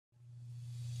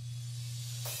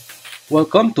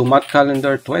Welcome to Math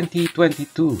Calendar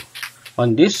 2022.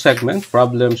 On this segment,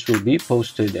 problems will be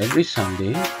posted every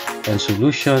Sunday and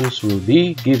solutions will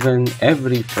be given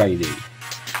every Friday.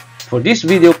 For this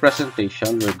video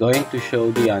presentation, we're going to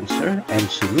show the answer and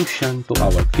solution to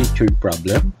our featured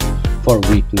problem for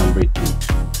week number 2.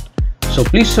 So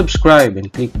please subscribe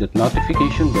and click that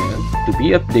notification bell to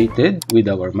be updated with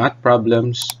our math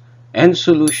problems and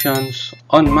solutions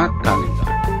on Math Calendar.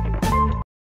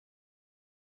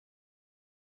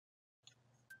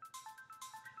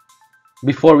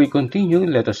 Before we continue,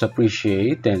 let us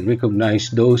appreciate and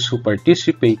recognize those who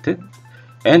participated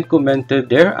and commented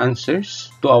their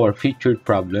answers to our featured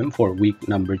problem for week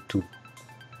number 2.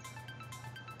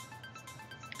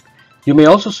 You may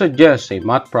also suggest a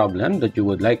math problem that you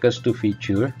would like us to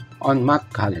feature on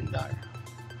Math Calendar.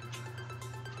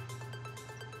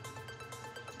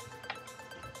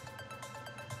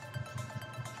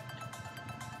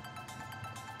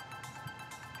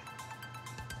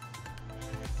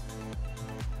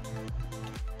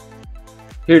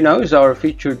 Here now is our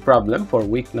featured problem for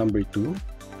week number 2.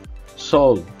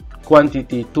 Solve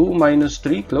quantity 2 minus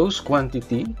 3 closed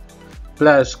quantity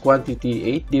plus quantity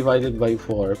 8 divided by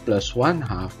 4 plus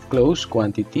 1/2 closed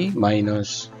quantity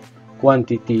minus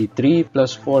quantity 3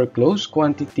 plus 4 closed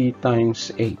quantity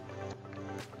times 8.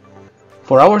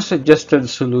 For our suggested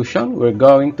solution, we're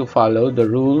going to follow the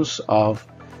rules of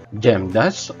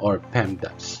GEMDAS or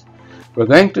PEMDAS. We're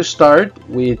going to start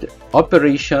with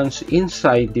operations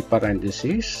inside the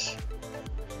parentheses.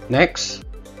 Next,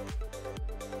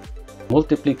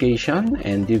 multiplication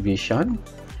and division,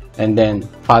 and then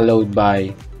followed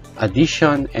by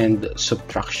addition and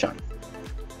subtraction.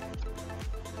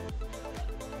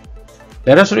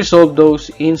 Let us resolve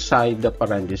those inside the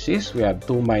parentheses. We have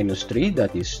 2 minus 3,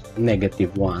 that is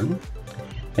 -1.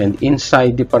 And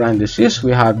inside the parentheses,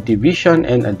 we have division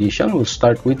and addition. We'll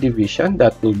start with division.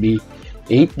 That will be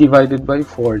 8 divided by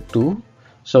 4, 2.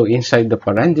 So inside the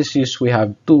parentheses, we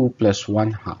have 2 plus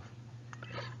 1/2.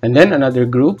 And then another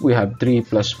group, we have 3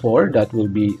 plus 4. That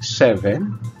will be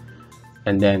 7.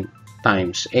 And then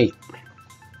times 8.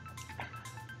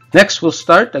 Next, we'll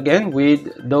start again with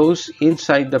those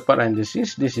inside the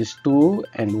parentheses. This is 2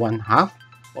 and 1/2,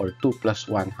 or 2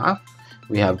 plus 1/2.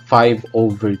 We have 5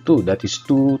 over 2. That is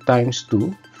 2 times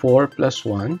 2. 4 plus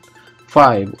 1,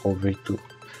 5 over 2.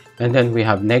 And then we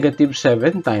have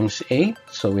 -7 times 8.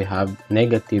 So we have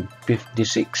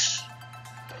 -56.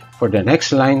 For the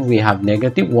next line, we have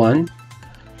 -1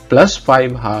 plus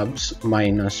 5 halves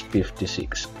minus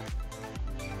 56.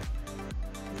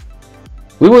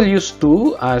 We will use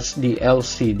 2 as the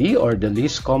LCD or the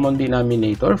least common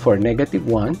denominator for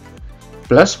 -1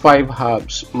 plus 5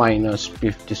 halves minus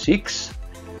 56.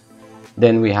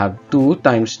 Then we have 2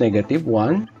 times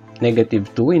 -1,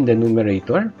 -2 in the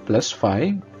numerator plus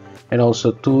 5. And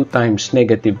also 2 times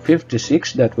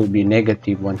 -56, that will be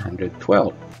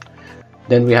 -112.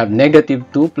 Then we have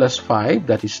 -2 plus 5,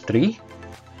 that is 3.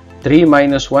 3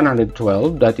 minus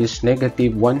 112, that is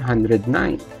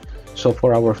 -109. So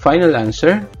for our final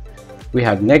answer, we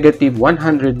have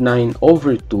 -109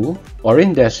 over 2, or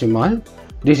in decimal,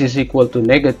 this is equal to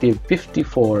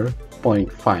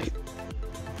 -54.5.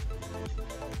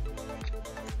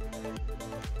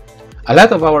 A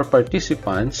lot of our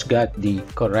participants got the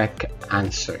correct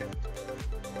answer.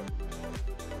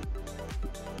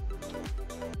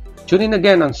 Tune in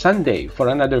again on Sunday for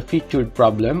another featured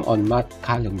problem on Math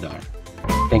Calendar.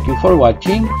 Thank you for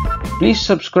watching. Please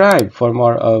subscribe for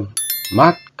more of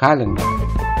Math Calendar.